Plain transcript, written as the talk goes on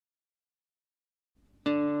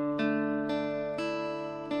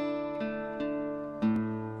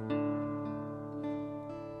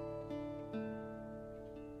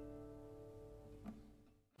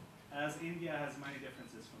has many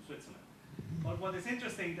differences from Switzerland. But what is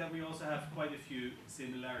interesting that we also have quite a few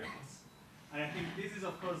similarities. And I think this is,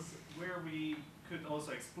 of course, where we could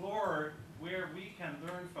also explore where we can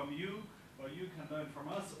learn from you, or you can learn from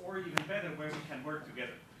us, or even better, where we can work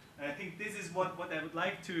together. And I think this is what I would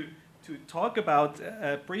like to talk about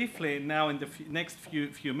briefly now in the next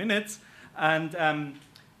few minutes. And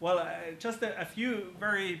just a few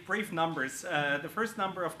very brief numbers. The first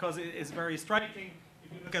number, of course, is very striking.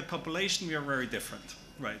 If you look at population, we are very different,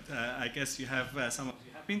 right? I guess you have, some of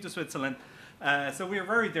you have been to Switzerland, so we are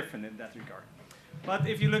very different in that regard. But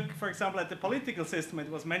if you look, for example, at the political system,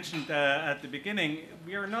 it was mentioned at the beginning,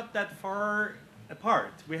 we are not that far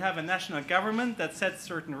apart. We have a national government that sets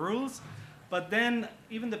certain rules, but then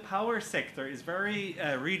even the power sector is very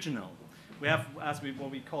regional. We have,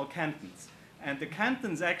 what we call cantons. And the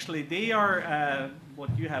cantons, actually, they are what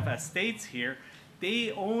you have as states here.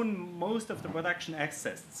 They own most of the production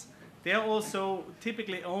assets. They are also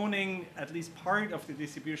typically owning at least part of the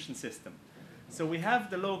distribution system. So we have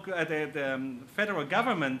the local, the federal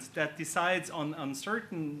government that decides on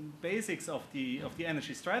certain basics of the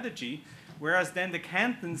energy strategy, whereas then the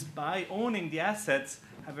cantons, by owning the assets,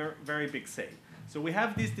 have a very big say. So we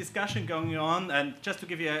have this discussion going on, and just to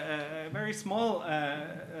give you a very small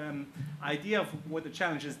idea of what the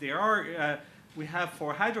challenges there are, we have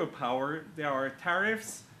for hydropower, there are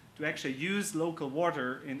tariffs to actually use local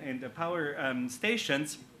water in the power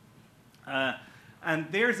stations. And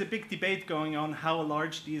there's a big debate going on how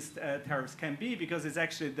large these tariffs can be, because it's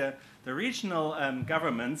actually the regional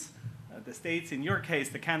governments, the states in your case,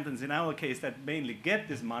 the cantons in our case, that mainly get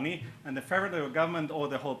this money, and the federal government or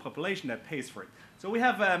the whole population that pays for it. So we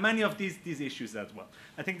have many of these issues as well.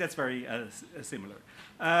 I think that's very similar.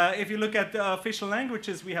 If you look at the official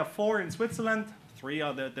languages, we have 4 in Switzerland. 3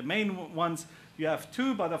 are the main ones. You have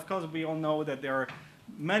 2, but of course we all know that there are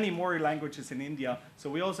many more languages in India. So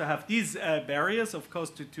we also have these barriers, of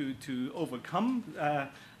course, to overcome.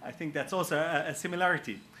 I think that's also a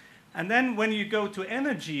similarity. And then when you go to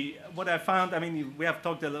energy, what I found, I mean, we have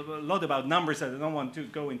talked a lot about numbers, I don't want to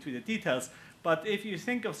go into the details, but if you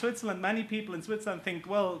think of Switzerland, many people in Switzerland think,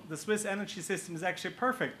 well, the Swiss energy system is actually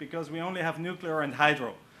perfect because we only have nuclear and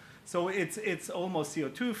hydro. So it's almost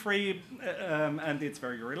CO2 free, and it's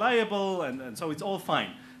very reliable, and so it's all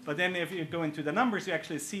fine. But then if you go into the numbers, you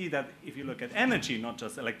actually see that if you look at energy, not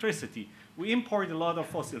just electricity, we import a lot of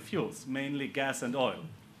fossil fuels, mainly gas and oil.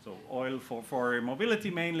 So oil for mobility,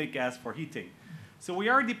 mainly gas for heating. So we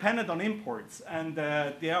are dependent on imports, and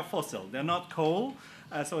they are fossil. They're not coal.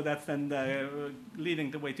 So that's then leading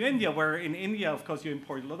the way to India, where in India, of course, you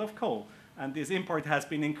import a lot of coal. And this import has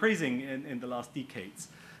been increasing in the last decades.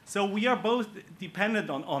 So we are both dependent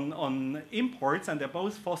on imports, and they're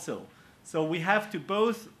both fossil. So we have to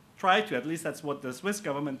both try to, at least that's what the Swiss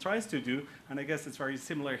government tries to do, and I guess it's very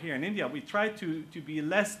similar here in India, we try to be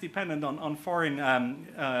less dependent on foreign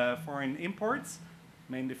imports,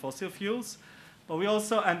 mainly fossil fuels, but we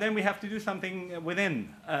also, and then we have to do something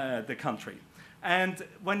within the country. And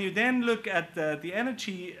when you then look at the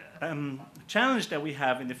energy challenge that we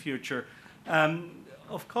have in the future,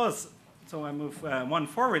 of course, so I move one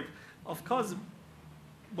forward, of course,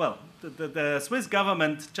 well, the Swiss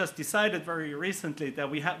government just decided very recently that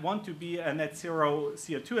we want to be a net zero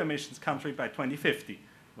CO2 emissions country by 2050. It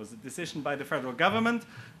was a decision by the federal government.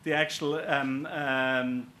 The actual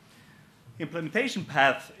implementation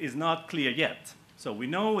path is not clear yet. So we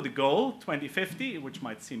know the goal, 2050, which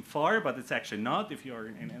might seem far, but it's actually not if you're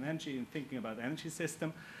in energy and thinking about the energy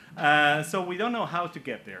system. So we don't know how to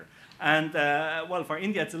get there. And well, for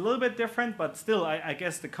India, it's a little bit different, but still, I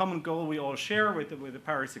guess the common goal we all share with the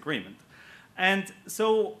Paris Agreement. And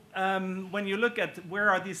so when you look at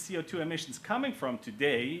where are these CO2 emissions coming from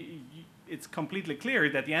today, it's completely clear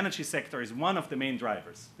that the energy sector is one of the main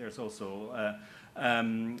drivers. There's also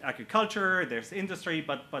agriculture, there's industry,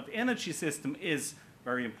 but the energy system is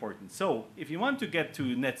very important. So if you want to get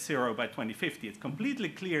to net zero by 2050, it's completely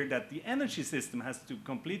clear that the energy system has to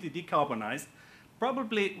completely decarbonize,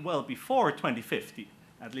 probably well before 2050,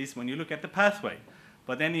 at least when you look at the pathway.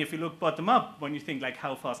 But then if you look bottom up, when you think like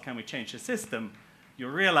how fast can we change the system, you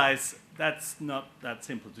realize that's not that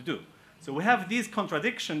simple to do. So we have this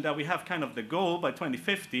contradiction that we have kind of the goal by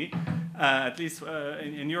 2050, at least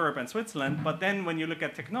in Europe and Switzerland, but then when you look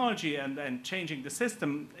at technology and changing the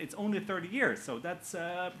system, it's only 30 years, so that's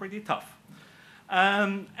pretty tough.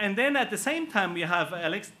 And then at the same time, we have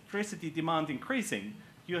electricity demand increasing.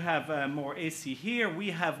 You have more AC here.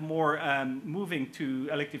 We have more moving to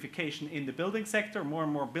electrification in the building sector. More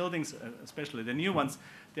and more buildings, especially the new ones,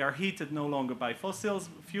 they are heated no longer by fossil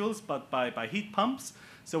fuels, but by heat pumps.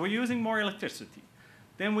 So we're using more electricity.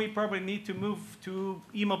 then we probably need to move to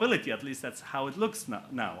e-mobility. At least that's how it looks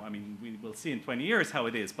now. I mean, we will see in 20 years how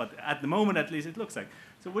it is, but at the moment, at least, it looks like.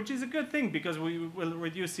 So, which is a good thing, because we will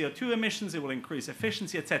reduce CO2 emissions, it will increase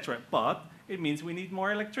efficiency, etc. But it means we need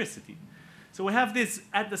more electricity. So we have this,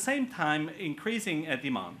 at the same time, increasing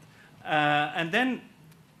demand. And then,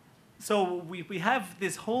 so we have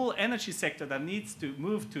this whole energy sector that needs to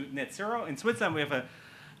move to net zero. In Switzerland, we have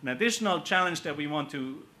an additional challenge that we want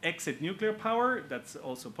to exit nuclear power. That's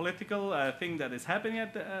also a political thing that is happening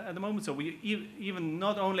at the moment. So we even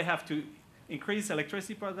not only have to increase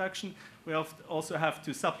electricity production, we also have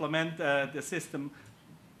to supplement the system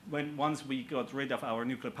once we got rid of our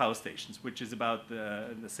nuclear power stations, which is about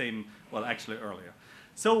the same, well, actually earlier.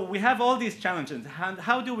 So we have all these challenges. And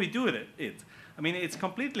how do we do it? I mean, it's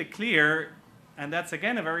completely clear, and that's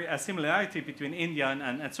again a similarity between India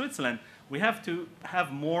and Switzerland. We have to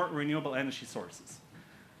have more renewable energy sources.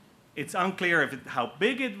 It's unclear how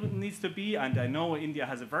big it needs to be, and I know India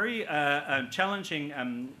has a very challenging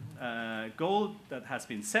goal that has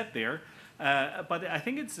been set there, but I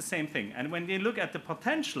think it's the same thing. And when you look at the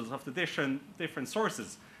potentials of the different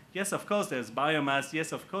sources, yes, of course, there's biomass.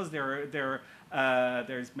 Yes, of course,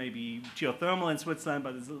 there's maybe geothermal in Switzerland,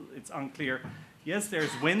 but it's unclear. Yes, there's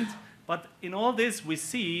wind. But in all this, we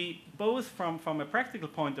see, both from a practical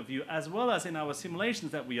point of view, as well as in our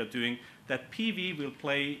simulations that we are doing, that PV will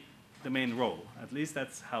play the main role. At least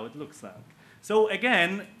that's how it looks like. So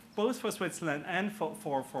again, both for Switzerland and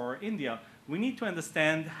for India, we need to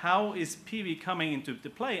understand how is PV coming into the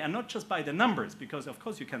play, and not just by the numbers, because of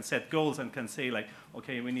course you can set goals and can say like,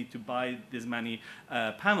 okay, we need to buy this many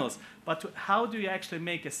panels, but how do you actually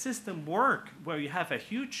make a system work where you have a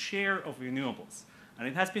huge share of renewables? And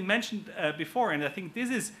it has been mentioned before, and I think this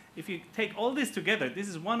is, if you take all this together, this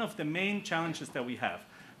is one of the main challenges that we have.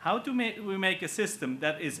 How do we make a system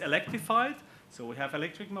that is electrified? So we have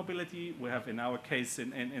electric mobility, we have in our case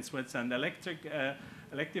in Switzerland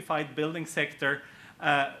electrified building sector.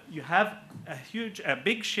 You have a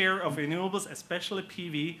big share of renewables, especially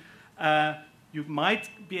PV. You might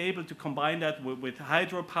be able to combine that with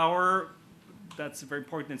hydropower. That's very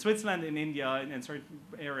important in Switzerland, in India, and in certain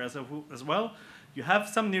areas as well. You have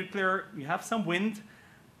some nuclear, you have some wind.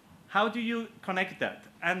 How do you connect that?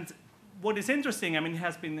 And what is interesting, I mean,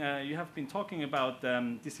 you have been talking about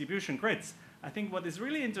distribution grids. I think what is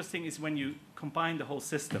really interesting is when you combine the whole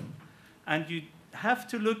system. And you have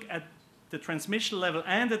to look at the transmission level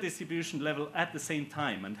and the distribution level at the same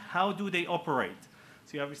time. And how do they operate?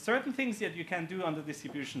 So you have certain things that you can do on the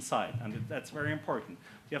distribution side, and that's very important.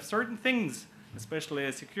 You have certain things, especially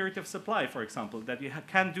a security of supply, for example, that you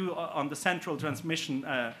can do on the central transmission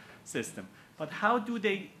system. But how do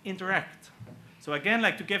they interact? So again,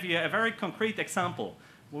 like to give you a very concrete example,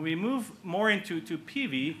 when we move more into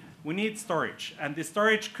PV, we need storage. And the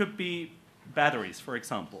storage could be batteries, for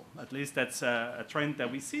example. At least that's a trend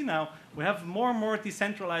that we see now. We have more and more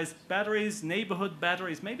decentralized batteries, neighborhood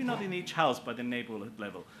batteries, maybe not in each house, but in neighborhood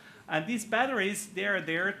level. And these batteries, they are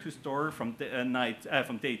there to store from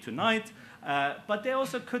day to night, but they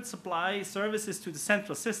also could supply services to the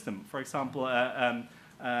central system, for example,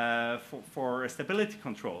 for stability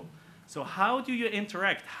control. So how do you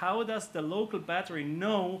interact? How does the local battery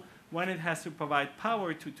know when it has to provide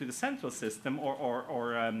power to the central system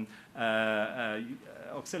or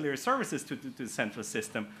auxiliary services to the central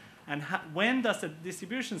system? And when does the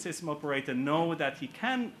distribution system operator know that he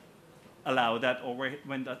can allow that, or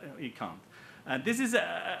when he can't? This is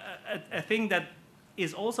a thing that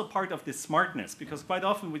is also part of this smartness, because quite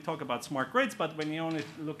often we talk about smart grids, but when you only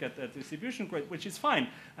look at the distribution grid, which is fine,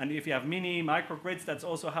 and if you have mini microgrids, that's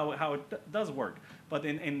also how it does work. But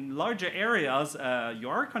in larger areas, you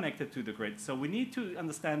are connected to the grid, so we need to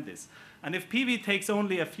understand this. And if PV takes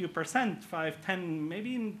only a few percent, 5, 10,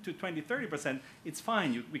 maybe to 20, 30%, it's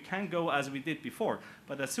fine. We can go as we did before.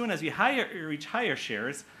 But as soon as you reach higher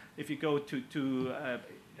shares, if you go to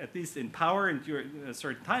at least in power and during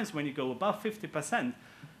certain times, when you go above 50%,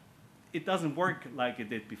 it doesn't work like it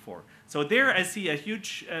did before. So there I see a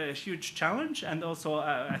huge challenge, and also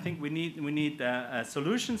I think we need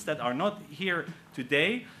solutions that are not here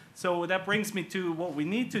today. So that brings me to what we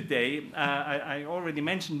need today. I already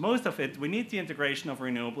mentioned most of it. We need the integration of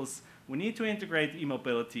renewables. We need to integrate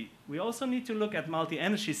e-mobility. We also need to look at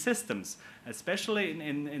multi-energy systems, especially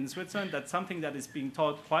in Switzerland. That's something that is being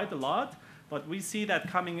taught quite a lot. But we see that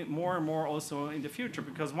coming more and more also in the future,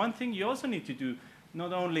 because one thing you also need to do,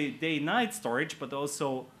 not only day-night storage, but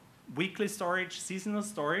also weekly storage, seasonal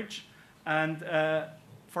storage. And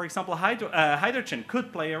for example, hydrogen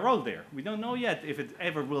could play a role there. We don't know yet if it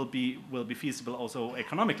ever will be feasible also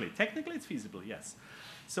economically. Technically, it's feasible, yes.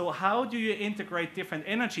 So how do you integrate different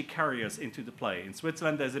energy carriers into the play? In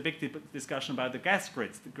Switzerland, there's a big discussion about the gas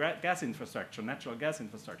grids, the gas infrastructure, natural gas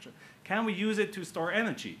infrastructure. Can we use it to store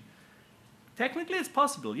energy? Technically, it's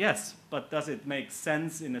possible, yes, but does it make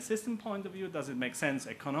sense in a system point of view? Does it make sense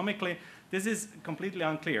economically? This is completely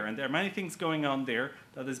unclear, and there are many things going on there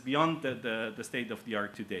that is beyond the state of the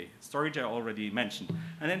art today. Storage I already mentioned.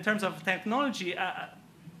 And in terms of technology,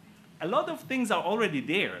 a lot of things are already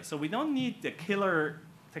there, so we don't need the killer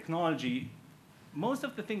technology. Most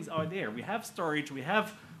of the things are there. We have storage, we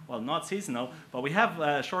have, well, not seasonal, but we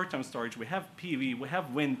have short-term storage, we have PV, we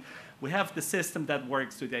have wind, we have the system that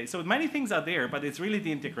works today. So many things are there, but it's really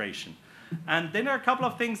the integration. And then there are a couple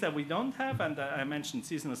of things that we don't have, and I mentioned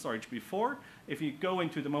seasonal storage before. If you go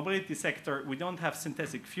into the mobility sector, we don't have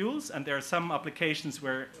synthetic fuels, and there are some applications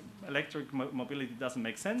where electric mobility doesn't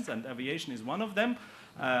make sense, and aviation is one of them.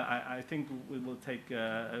 I think we will take,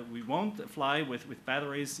 we won't fly with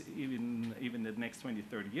batteries even in the next 20,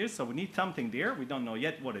 30 years. So we need something there. We don't know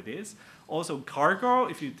yet what it is. Also cargo,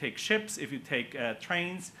 if you take ships, if you take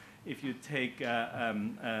trains, if you take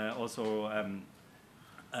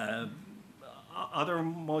other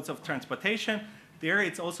modes of transportation, there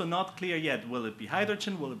it's also not clear yet. Will it be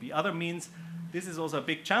hydrogen? Will it be other means? This is also a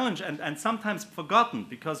big challenge and sometimes forgotten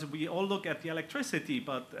because we all look at the electricity,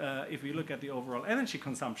 but if we look at the overall energy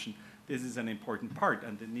consumption, this is an important part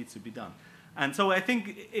and it needs to be done. And so I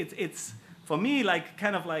think it's for me, like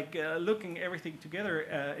kind of like looking everything together,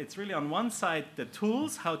 it's really on one side the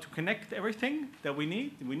tools, how to connect everything that we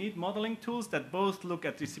need. We need modeling tools that both look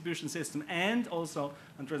at distribution system and also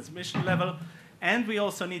on transmission level. And we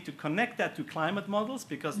also need to connect that to climate models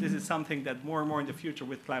because this is something that more and more in the future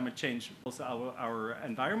with climate change, also our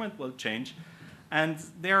environment will change. And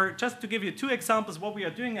there, just to give you two examples, what we are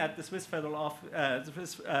doing at the Swiss Federal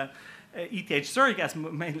Office, ETH Zurich, as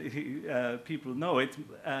mainly people know it.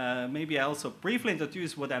 Maybe I also briefly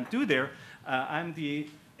introduce what I do there. I'm the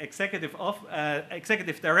executive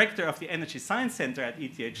director of the Energy Science Center at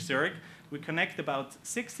ETH Zurich. We connect about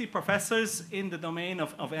 60 professors in the domain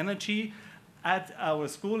of energy at our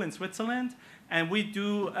school in Switzerland, and we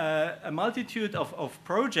do a multitude of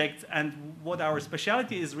projects, and what our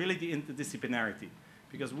specialty is really the interdisciplinarity,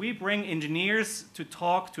 because we bring engineers to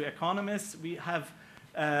talk to economists, we have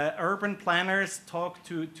urban planners talk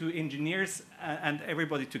to engineers and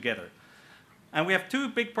everybody together. And we have two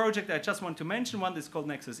big projects I just want to mention. One is called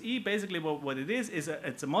Nexus E. Basically what it is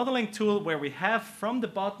it's a modeling tool where we have from the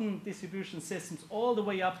bottom distribution systems all the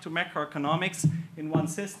way up to macroeconomics in one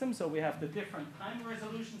system. So we have the different time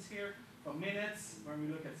resolutions here from minutes when we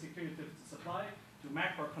look at security of supply to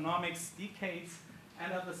macroeconomics, decades.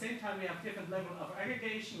 And at the same time we have different level of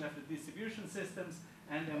aggregation. We have the distribution systems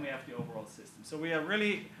and then we have the overall system. So we are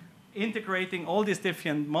really integrating all these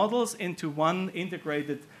different models into one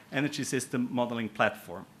integrated energy system modeling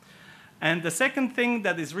platform. And the second thing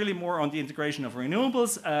that is really more on the integration of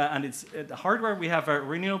renewables, and it's the hardware, we have a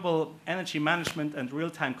renewable energy management and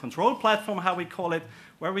real-time control platform, how we call it,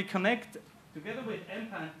 where we connect, together with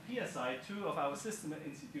EMPA and PSI, two of our system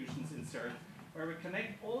institutions in CERN, where we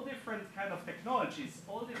connect all different kind of technologies,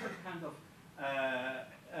 all different kind of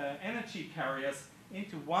energy carriers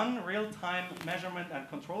into one real-time measurement and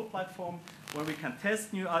control platform where we can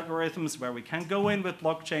test new algorithms, where we can go in with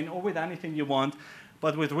blockchain or with anything you want,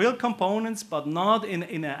 but with real components, but not in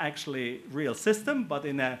an actually real system, but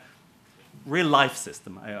in a real-life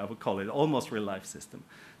system, I would call it, almost real-life system.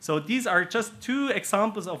 So these are just two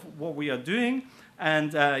examples of what we are doing.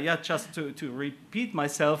 And yeah, just to repeat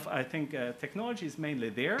myself, I think technology is mainly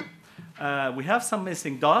there. We have some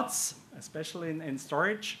missing dots, especially in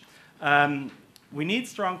storage. We need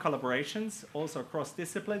strong collaborations, also across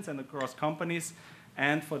disciplines and across companies.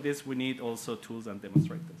 And for this, we need also tools and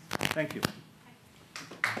demonstrators. Thank you.